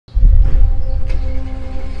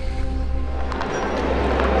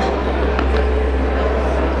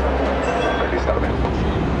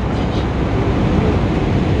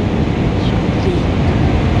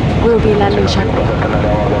immigration. We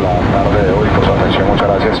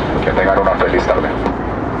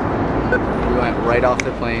went right off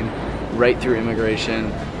the plane, right through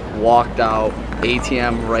immigration, walked out,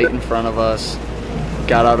 ATM right in front of us,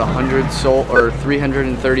 got out 100 sol or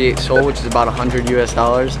 338 sol, which is about 100 US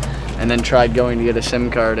dollars, and then tried going to get a SIM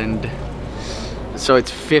card, and so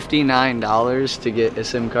it's $59 to get a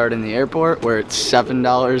SIM card in the airport, where it's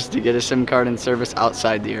 $7 to get a SIM card in service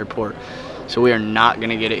outside the airport. So we are not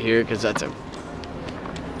gonna get it here because that's a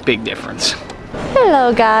big difference.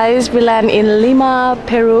 Hello guys, we land in Lima,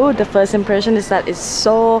 Peru. The first impression is that it's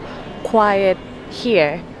so quiet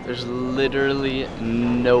here. There's literally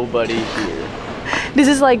nobody here. This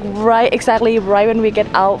is like exactly right when we get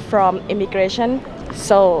out from immigration.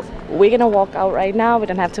 So we're gonna walk out right now. We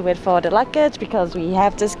don't have to wait for the luggage because we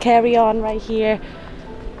have this carry-on right here.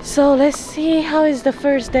 So let's see how is the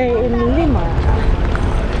first day in Lima.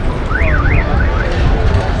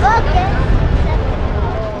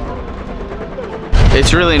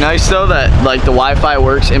 It's really nice though that like the Wi-Fi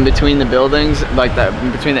works in between the buildings, like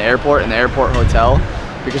in between the airport and the airport hotel.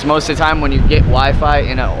 Because most of the time when you get Wi-Fi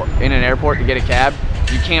in an airport to get a cab,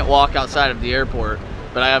 you can't walk outside of the airport.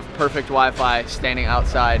 But I have perfect Wi-Fi standing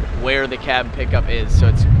outside where the cab pickup is, so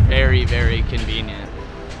it's very, very convenient.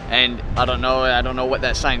 And I don't know what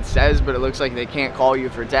that sign says, but it looks like they can't call you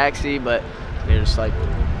for taxi, but they're just like,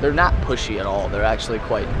 they're not pushy at all. They're actually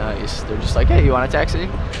quite nice. They're just like, hey, you want a taxi? You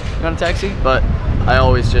want a taxi? But I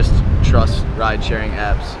always just trust ride-sharing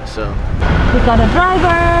apps, so. We got a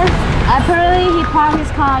driver. Apparently he parked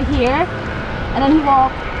his car here, and then he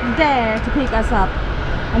walked there to pick us up.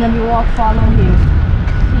 And then we follow him here.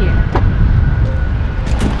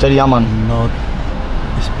 Te llaman? Not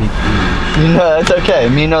speak English. No, it's okay.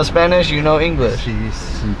 Me know Spanish, you know English.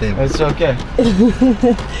 It's okay.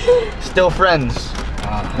 Still friends.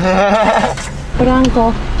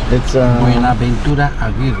 Branco. It's Buenaventura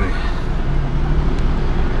Aguirre.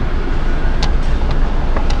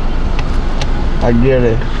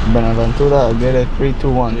 Aguirre. Buenaventura Aguirre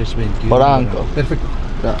 321. Barranco. Perfecto.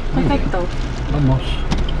 Yeah. Perfecto. Vamos.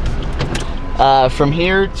 From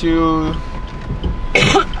here to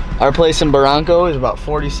our place in Barranco is about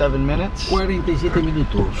 47 minutes. 47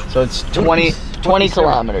 minutos. So it's 20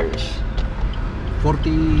 kilometers.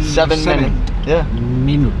 47 minutes. Yeah.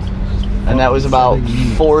 Minutes. And that was about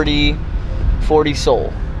 40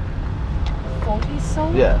 sol. 40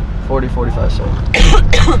 sol? Yeah, 45 sol.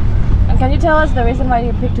 And can you tell us the reason why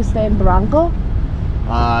you picked to stay in Barranco?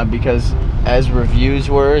 Because as reviews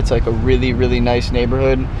were, it's like a really, really nice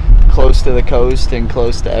neighborhood, close to the coast and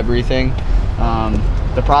close to everything.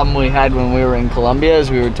 The problem we had when we were in Colombia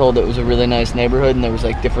is we were told it was a really nice neighborhood and there was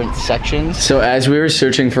like different sections. So as we were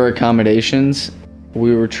searching for accommodations,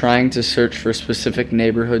 we were trying to search for specific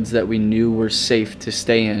neighborhoods that we knew were safe to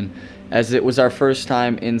stay in, as it was our first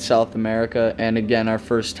time in South America and again our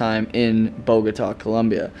first time in Bogota,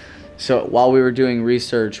 Colombia. So while we were doing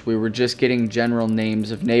research, we were just getting general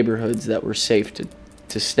names of neighborhoods that were safe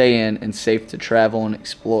to stay in and safe to travel and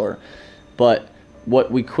explore. But what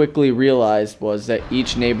we quickly realized was that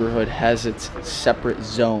each neighborhood has its separate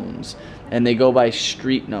zones and they go by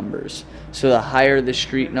street numbers. So the higher the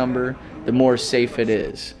street number, the more safe it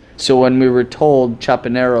is. So when we were told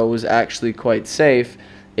Chapinero was actually quite safe,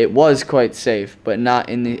 it was quite safe, but not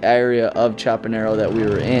in the area of Chapinero that we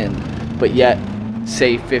were in. But yet,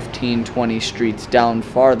 say 15, 20 streets down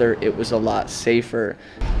farther, it was a lot safer.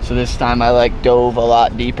 So this time I dove a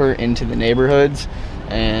lot deeper into the neighborhoods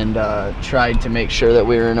and tried to make sure that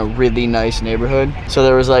we were in a really nice neighborhood. So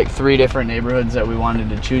there was 3 different neighborhoods that we wanted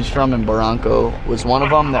to choose from, and Barranco was one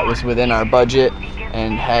of them that was within our budget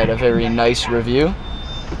and had a very nice review.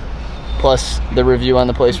 Plus the review on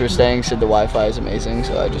the place we're staying said the Wi-Fi is amazing,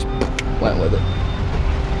 so I just went with it.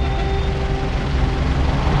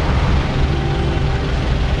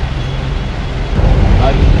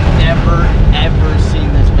 I've never ever seen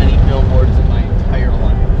this many billboards in my entire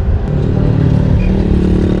life.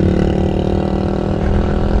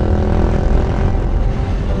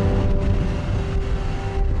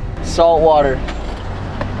 Salt water.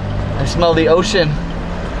 I smell the ocean.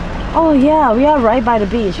 Oh yeah, we are right by the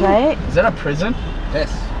beach, right? Is that a prison? Yes.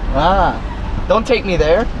 Ah, don't take me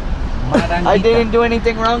there. I didn't do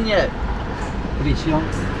anything wrong yet. Prisión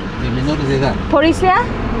de menores de edad. Policia?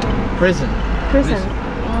 Prison. Prison.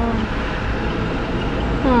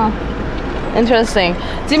 Interesting.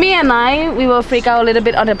 Jimmy and we will freak out a little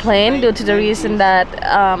bit on the plane due to the reason that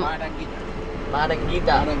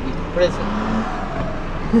Prison.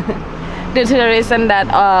 due to the reason that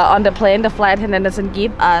on the plane the flight attendant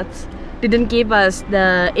didn't give us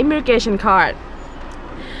the immigration card.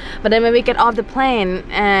 But then when we get off the plane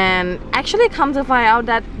and actually come to find out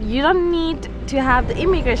that you don't need to have the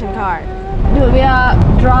immigration card. Dude, we are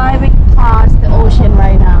driving past the ocean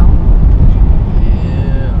right now.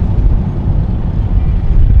 Yeah.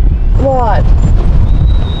 What?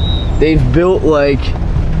 They've built like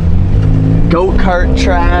go-kart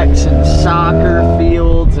tracks and soccer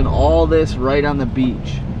fields and all this right on the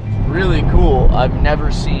beach. Really cool. I've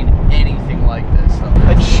never seen anything like this though.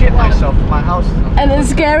 I'd shit myself if my house is up. And it's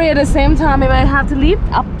scary at the same time. We might have to live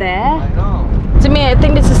up there. I know. To me, I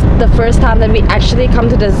think this is the first time that we actually come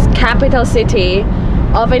to this capital city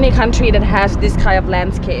of any country that has this kind of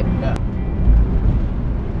landscape. Yeah.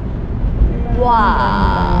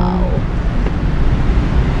 Wow.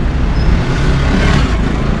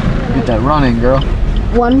 Get that running, girl.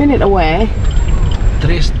 1 minute away.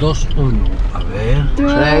 3, 2, 1. A ver.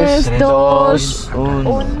 3, 2, 1.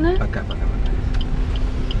 1. Para acá, para acá.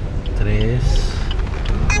 3.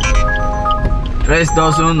 3,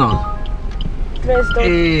 2, 1. 3,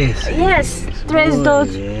 2. Yes. 3,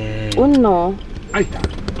 2, 1. Ahí está.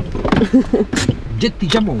 Jetty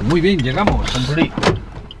llamo. Muy bien, llegamos. Cumplí.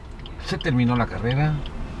 Se terminó la carrera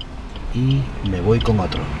y me voy con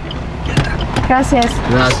otro. Ya está. Gracias.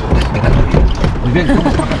 Gracias. Muy bien,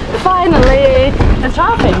 vamos para acá. Finally, the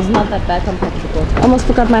traffic is not that bad compared to Portugal. Almost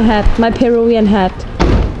forgot my hat, my Peruvian hat.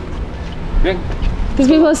 Bien. Because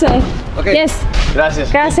people say, Okay. yes,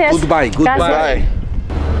 Gracias. gracias. Goodbye, goodbye. Gracias. Bye.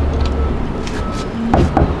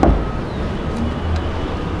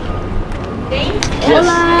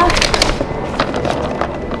 Hola.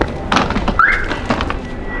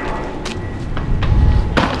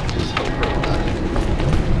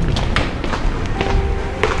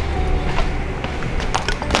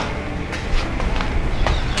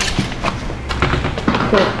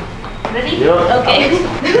 Ready? Yeah. Okay.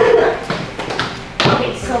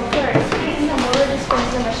 Okay, so first, this is a motor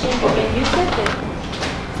dispenser machine. You can use it.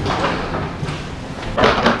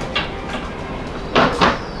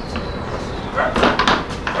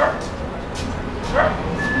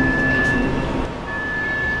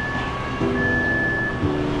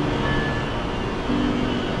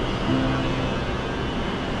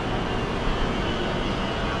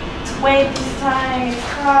 Wait, this time it's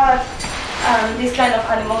hot. These kind of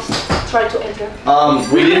animals try to enter.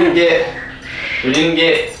 We didn't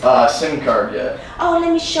get SIM card yet. Oh,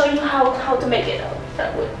 let me show you how to make it.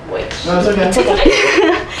 Wait. No, it's okay. It's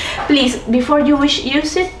okay. Please, before you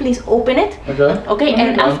use it, please open it. Okay. Okay,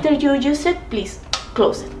 and after you use it, please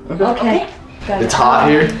close it. Okay. It's hot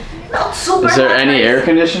here. Not super Is there hot, any guys. air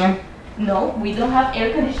conditioning? No, we don't have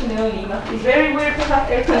air conditioning in Lima. It's very weird to have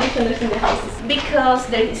air conditioners in the houses because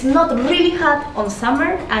it's not really hot on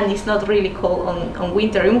summer and it's not really cold on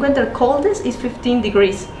winter. In winter, coldest is 15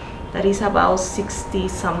 degrees. That is about 60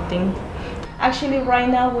 something. Actually, right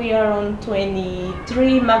now we are on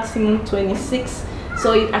 23, maximum 26.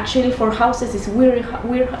 So it actually for houses is weird.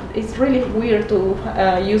 It's really weird to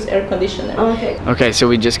use air conditioner. Okay. Okay, so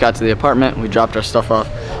we just got to the apartment. We dropped our stuff off.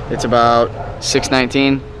 It's about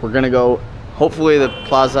 6:19. We're gonna go. Hopefully the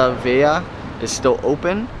Plaza Vea is still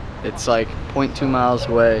open. It's like 0.2 miles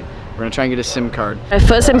away. We're gonna try and get a SIM card. My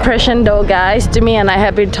first impression though, guys, Jimmy and I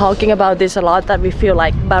have been talking about this a lot, that we feel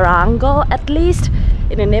like Barango, at least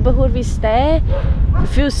in the neighborhood we stay, we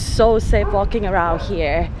feel so safe walking around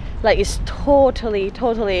here. Like it's totally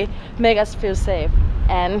make us feel safe.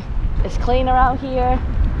 And it's clean around here,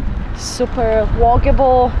 super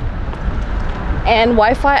walkable, and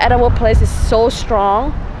Wi-Fi at our place is so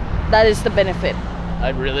strong. That is the benefit. I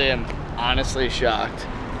really am honestly shocked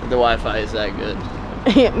that the Wi-Fi is that good.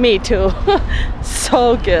 Me too.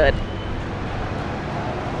 So good.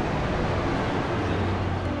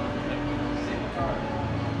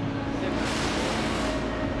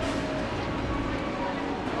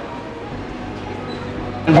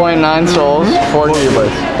 $1.9 sols, 4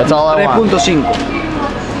 gigabytes. That's all I want. 3.5.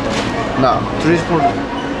 No.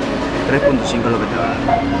 3.5 lo que te va a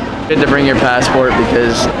dar. You had to bring your passport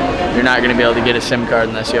because you're not going to be able to get a SIM card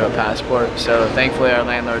unless you have a passport. So thankfully our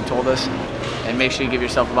landlord told us, and make sure you give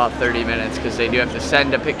yourself about 30 minutes because they do have to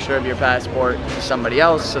send a picture of your passport to somebody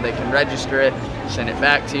else so they can register it, send it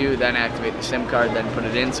back to you, then activate the SIM card, then put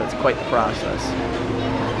it in. So it's quite the process.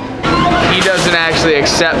 He doesn't actually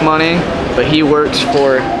accept money, but he works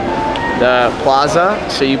for the plaza,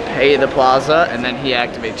 so you pay the plaza and then he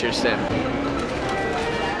activates your SIM.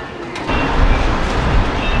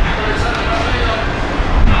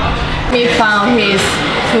 We found his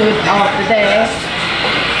food of the day.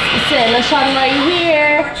 It's in the shop right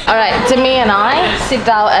here. Alright, Jimmy and I sit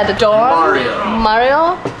down at the door.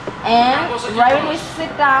 Mario. And right when we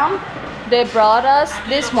sit down, they brought us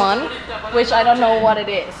this one, which I don't know what it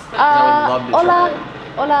is. I would love to Hola, try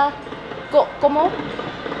it. hola.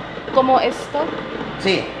 ¿Cómo esto?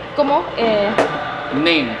 Sí, ¿Cómo?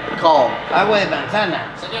 Name, call. agua de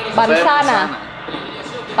manzana. Banzana.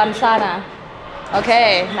 Banzana.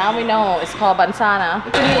 Okay, now we know it's called banzana.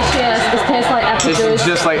 Delicious. It tastes like apple This juice. is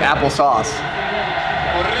just like applesauce.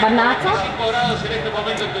 Banata?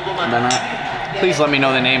 Please let me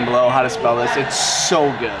know the name below, how to spell this. It's so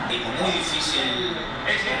good.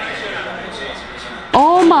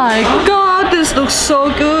 Oh my god, this looks so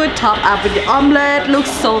good. Top up with the omelette, looks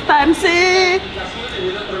so fancy.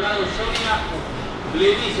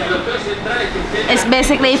 It's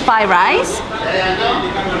basically fried rice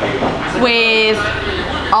with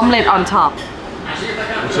omelette on top.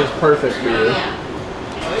 Which is perfect for you.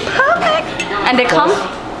 Perfect. And they come,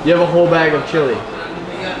 You have a whole bag of chili.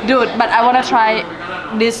 dude, but I wanna try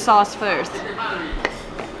this sauce first.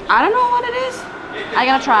 I don't know what it is. I'm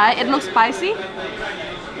gonna try. It looks spicy.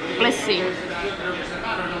 Let's see.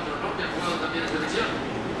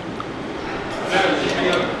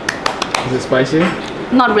 Is it spicy?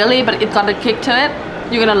 Not really, but it got a kick to it.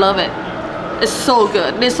 You're gonna love it. It's so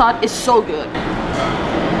good. This sauce is so good.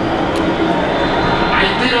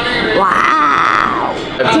 Wow!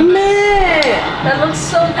 To me! That looks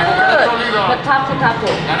so good! But taco.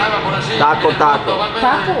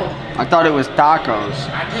 Taco. I thought it was tacos,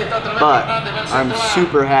 but I'm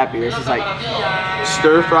super happy. This is like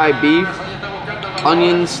stir-fry beef,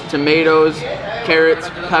 onions, tomatoes, carrots,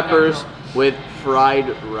 peppers with fried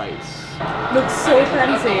rice. Looks so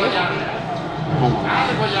fancy.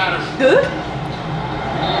 Good?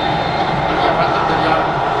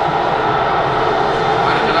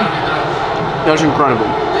 That's incredible.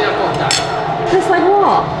 Tastes like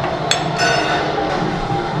what?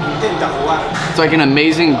 It's like an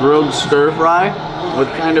amazing grilled stir-fry with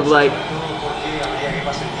kind of like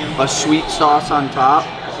a sweet sauce on top.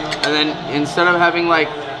 And then instead of having like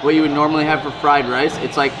what you would normally have for fried rice,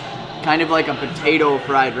 it's like kind of like a potato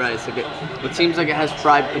fried rice. Like it seems like it has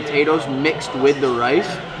fried potatoes mixed with the rice.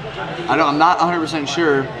 I'm not 100%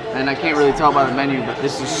 sure, and I can't really tell by the menu, but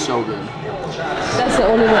this is so good. That's the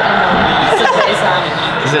only one I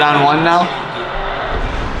know. Is it on one now?